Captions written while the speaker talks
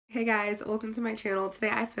Hey guys, welcome to my channel. Today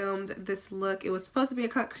I filmed this look. It was supposed to be a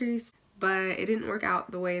cut crease, but it didn't work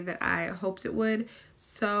out the way that I hoped it would.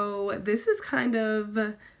 So this is kind of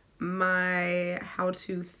my how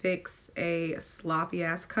to fix a sloppy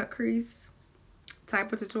ass cut crease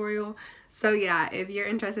type of tutorial. So yeah, if you're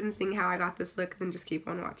interested in seeing how I got this look, then just keep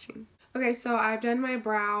on watching. Okay, so I've done my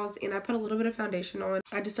brows and I put a little bit of foundation on.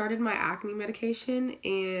 I just started my acne medication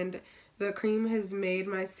and the cream has made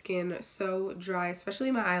my skin so dry,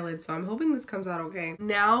 especially my eyelids, so I'm hoping this comes out okay.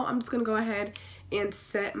 Now I'm just going to go ahead and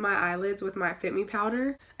set my eyelids with my Fit Me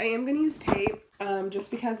powder. I am going to use tape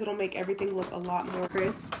just because it'll make everything look a lot more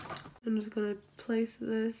crisp. I'm just going to place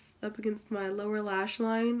this up against my lower lash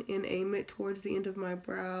line and aim it towards the end of my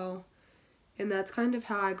brow. And that's kind of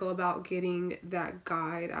how I go about getting that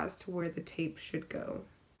guide as to where the tape should go.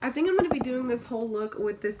 I think I'm going to be doing this whole look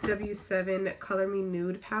with this W7 Color Me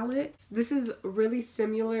Nude palette. This is really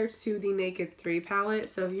similar to the Naked 3 palette,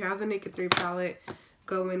 so if you have the Naked 3 palette,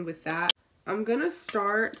 go in with that. I'm going to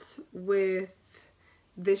start with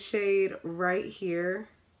this shade right here,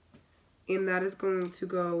 and that is going to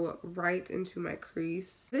go right into my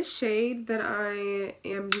crease. This shade that I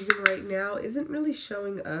am using right now isn't really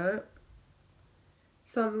showing up,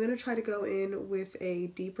 so I'm going to try to go in with a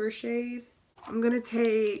deeper shade. I'm going to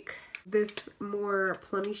take this more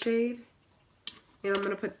plummy shade and I'm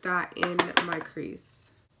going to put that in my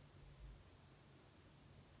crease.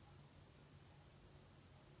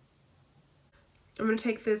 I'm going to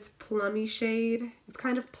take this plummy shade. It's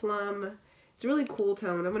kind of plum. It's a really cool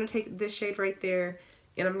tone. I'm going to take this shade right there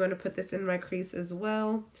and I'm going to put this in my crease as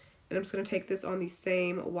well. And I'm just going to take this on the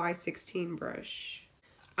same Y16 brush.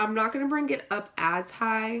 I'm not going to bring it up as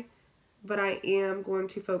high, but I am going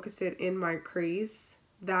to focus it in my crease.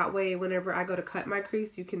 That way, whenever I go to cut my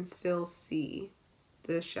crease, you can still see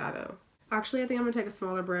the shadow. Actually, I think I'm going to take a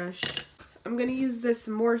smaller brush. I'm going to use this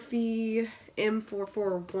Morphe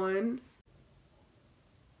M441.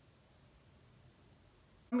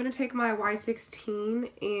 I'm going to take my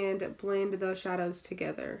Y16 and blend those shadows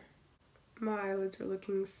together. My eyelids are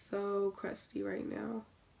looking so crusty right now.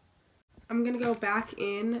 I'm going to go back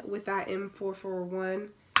in with that M441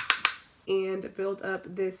 and build up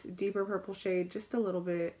this deeper purple shade just a little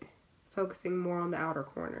bit, focusing more on the outer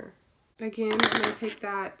corner. Again, I'm going to take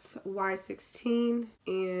that Y16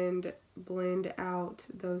 and blend out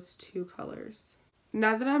those two colors.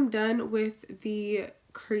 Now that I'm done with the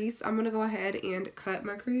crease, I'm going to go ahead and cut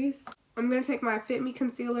my crease. I'm going to take my Fit Me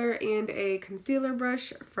concealer and a concealer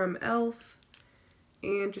brush from e.l.f.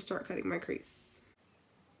 and just start cutting my crease.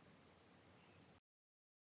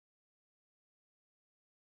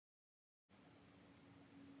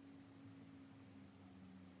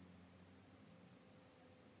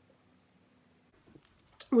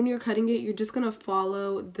 When you're cutting it, you're just going to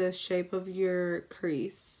follow the shape of your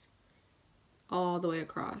crease all the way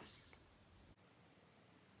across.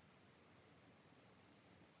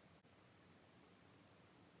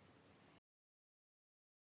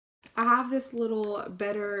 I have this little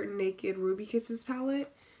Better Naked Ruby Kisses palette,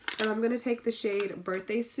 and I'm going to take the shade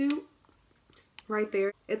Birthday Suit right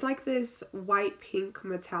there. It's like this white pink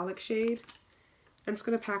metallic shade. I'm just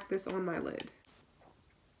going to pack this on my lid.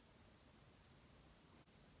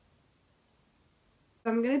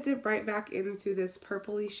 I'm going to dip right back into this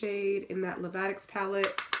purpley shade in that Lovatics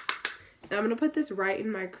palette. And I'm going to put this right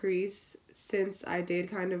in my crease since I did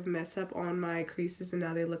kind of mess up on my creases and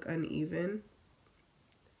now they look uneven.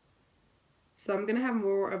 So I'm going to have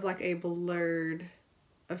more of like a blurred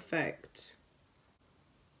effect.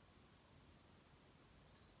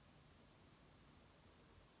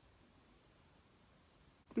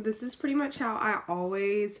 This is pretty much how I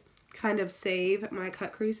always kind of save my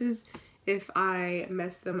cut creases if I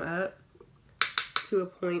mess them up to a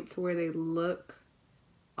point to where they look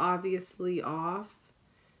obviously off.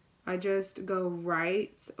 I just go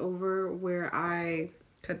right over where I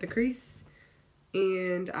cut the crease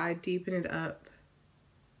and I deepen it up.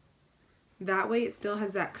 That way it still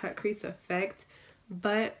has that cut crease effect,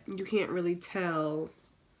 but you can't really tell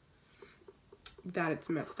that it's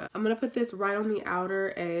messed up. I'm going to put this right on the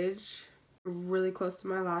outer edge, really close to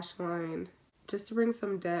my lash line, just to bring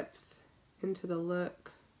some depth into the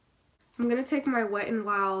look. I'm going to take my Wet n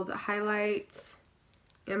Wild highlight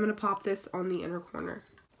and I'm going to pop this on the inner corner.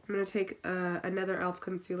 I'm going to take another e.l.f.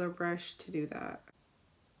 concealer brush to do that.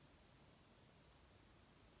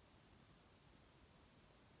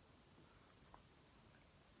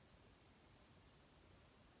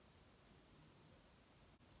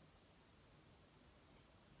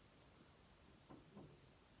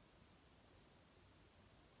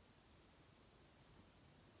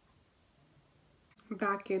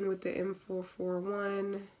 Back in with the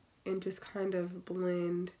M441 and just kind of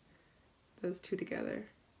blend those two together.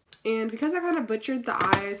 And because I kind of butchered the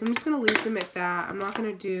eyes, I'm just going to leave them at that. I'm not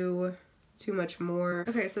going to do too much more.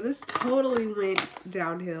 Okay, so this totally went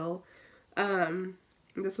downhill.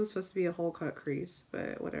 This was supposed to be a whole cut crease,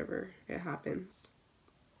 but whatever, it happens.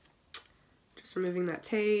 Just removing that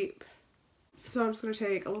tape. So I'm just going to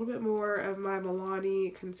take a little bit more of my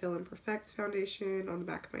Milani Conceal and Perfect foundation on the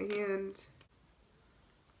back of my hand.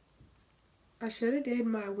 I should have did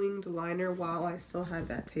my winged liner while I still had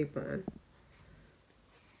that tape on.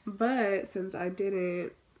 But since I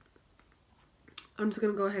didn't, I'm just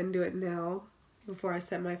going to go ahead and do it now before I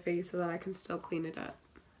set my face so that I can still clean it up.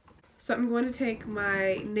 So I'm going to take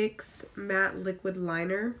my NYX Matte Liquid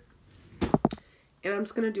Liner and I'm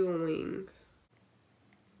just going to do a wing.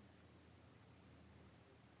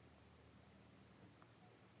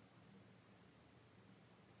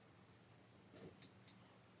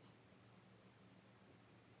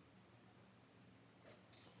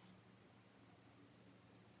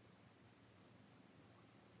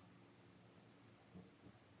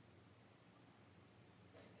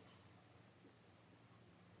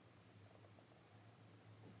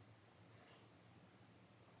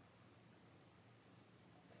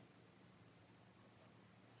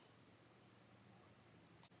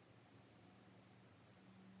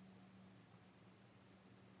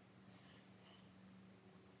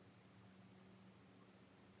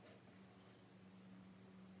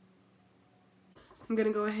 I'm going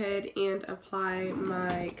to go ahead and apply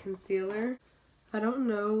my concealer. I don't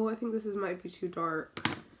know, I think this might be too dark.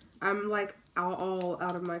 I'm like all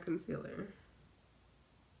out of my concealer.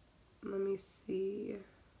 Let me see.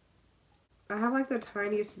 I have like the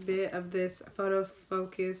tiniest bit of this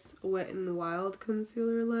photofocus Wet n Wild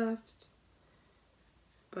concealer left,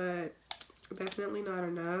 but definitely not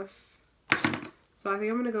enough. So I think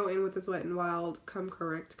I'm going to go in with this Wet n Wild Come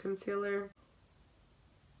Correct concealer.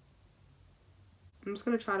 I'm just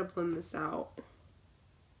going to try to blend this out.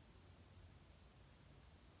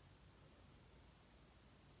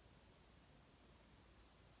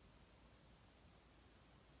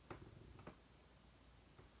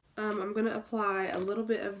 I'm going to apply a little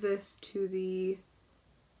bit of this to the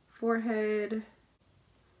forehead,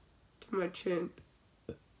 to my chin,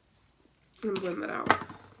 and blend that out.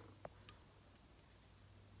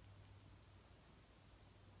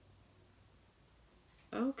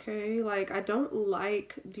 Okay, like I don't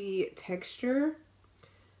like the texture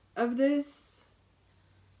of this.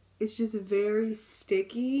 It's just very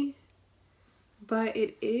sticky, but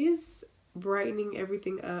it is brightening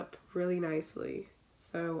everything up really nicely.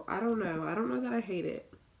 So I don't know that I hate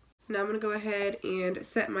it. Now I'm gonna go ahead and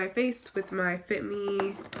set my face with my Fit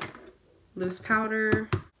Me loose powder.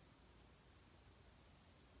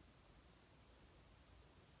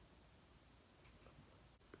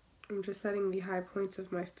 I'm just setting the high points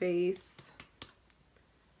of my face.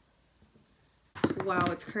 Wow,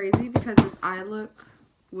 it's crazy because this eye look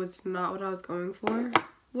was not what I was going for.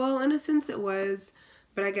 Well, in a sense it was,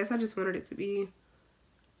 but I guess I just wanted it to be.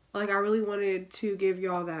 Like, I really wanted to give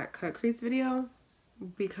y'all that cut crease video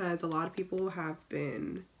because a lot of people have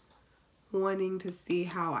been wanting to see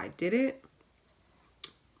how I did it.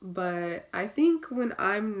 But I think when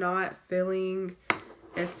I'm not feeling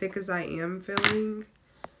as sick as I am feeling,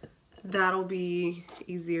 that'll be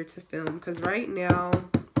easier to film. Because right now,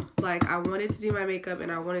 like, I wanted to do my makeup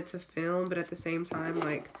and I wanted to film, but at the same time,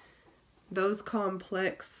 like, those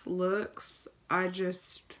complex looks,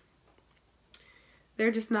 they're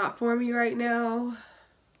just not for me right now.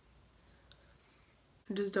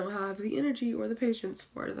 I just don't have the energy or the patience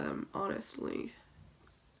for them, honestly.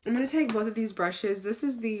 I'm going to take both of these brushes. This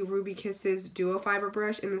is the Ruby Kisses Duo Fiber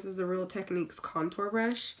brush, and this is the Real Techniques contour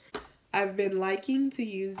brush. I've been liking to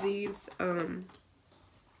use these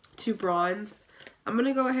to bronze. I'm going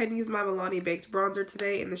to go ahead and use my Milani Baked Bronzer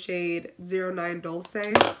today in the shade 09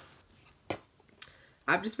 Dolce.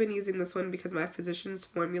 I've just been using this one because my Physicians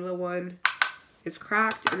Formula one is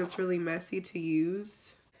cracked and it's really messy to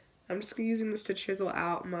use. I'm just using this to chisel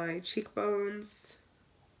out my cheekbones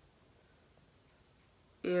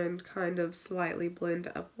and kind of slightly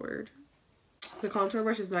blend upward. The contour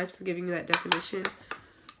brush is nice for giving you that definition,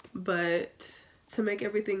 but to make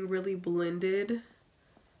everything really blended,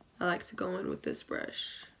 I like to go in with this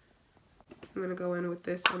brush. I'm gonna go in with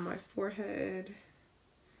this on my forehead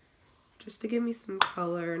just to give me some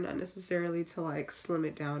color, not necessarily to like slim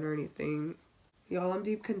it down or anything. Y'all, I'm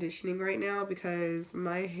deep conditioning right now because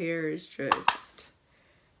my hair is just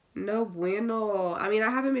no bueno. I mean, I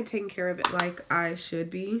haven't been taking care of it like I should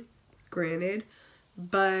be, granted,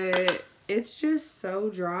 but it's just so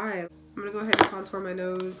dry. I'm gonna go ahead and contour my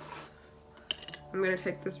nose I'm going to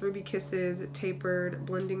take this Ruby Kisses tapered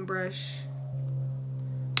blending brush.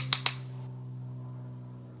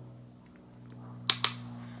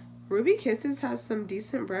 Ruby Kisses has some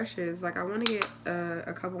decent brushes. Like, I want to get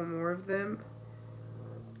a couple more of them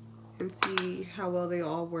and see how well they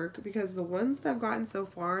all work, because the ones that I've gotten so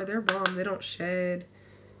far, they're bomb. They don't shed.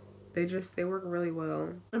 They work really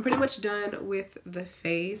well. I'm pretty much done with the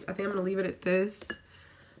face. I think I'm going to leave it at this.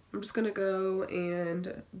 I'm just going to go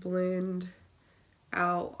and blend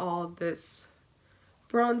out all of this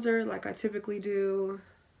bronzer like I typically do.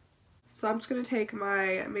 So I'm just going to take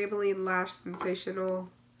my Maybelline Lash Sensational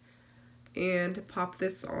and pop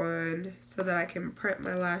this on so that I can prep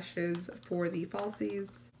my lashes for the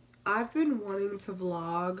falsies. I've been wanting to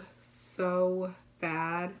vlog so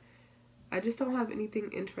bad. I just don't have anything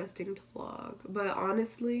interesting to vlog. But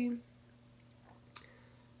honestly,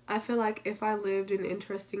 I feel like if I lived an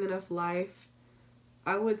interesting enough life,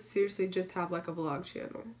 I would seriously just have like a vlog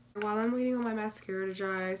channel. While I'm waiting on my mascara to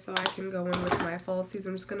dry so I can go in with my falsies,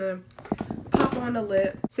 I'm just gonna pop on a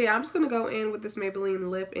lip. So yeah, I'm just gonna go in with this Maybelline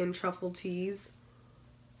lip in Truffle Tease.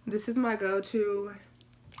 This is my go-to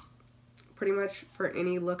pretty much for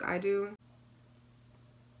any look I do.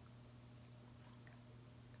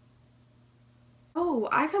 Oh,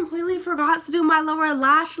 I completely forgot to do my lower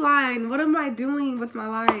lash line. What am I doing with my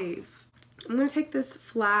life? I'm gonna take this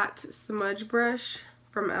flat smudge brush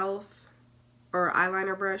from e.l.f. or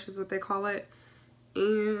eyeliner brush is what they call it,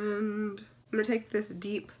 and I'm gonna take this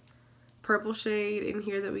deep purple shade in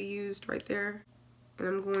here that we used right there, and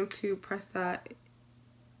I'm going to press that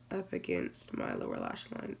up against my lower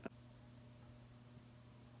lash line.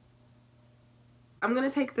 I'm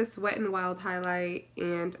gonna take this Wet n Wild highlight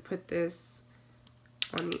and put this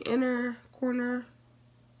on the inner corner.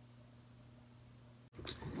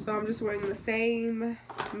 So I'm just wearing the same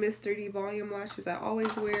Mr. D volume lashes I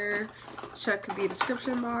always wear. Check the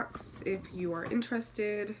description box if you are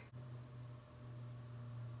interested.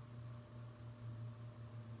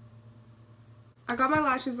 I got my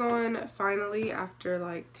lashes on finally after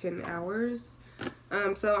like 10 hours.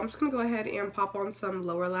 So I'm just gonna go ahead and pop on some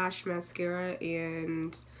lower lash mascara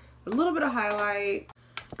and a little bit of highlight.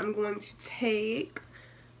 I'm going to take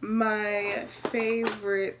my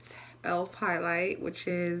favorite e.l.f. highlight, which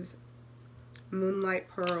is Moonlight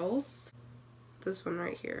Pearls. This one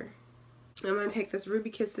right here. I'm going to take this Ruby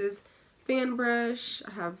Kisses fan brush.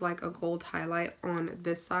 I have like a gold highlight on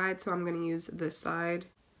this side, so I'm going to use this side.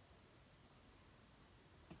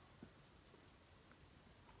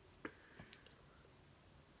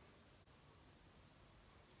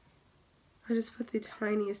 I just put the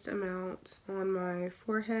tiniest amount on my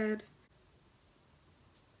forehead.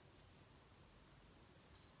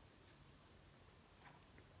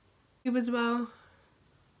 As well.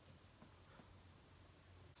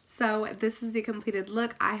 So this is the completed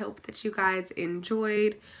look. I hope that you guys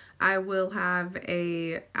enjoyed. I will have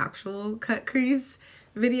a actual cut crease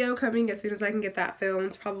video coming as soon as I can get that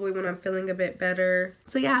filmed, probably when I'm feeling a bit better.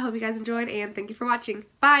 So yeah, I hope you guys enjoyed and thank you for watching.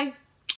 Bye!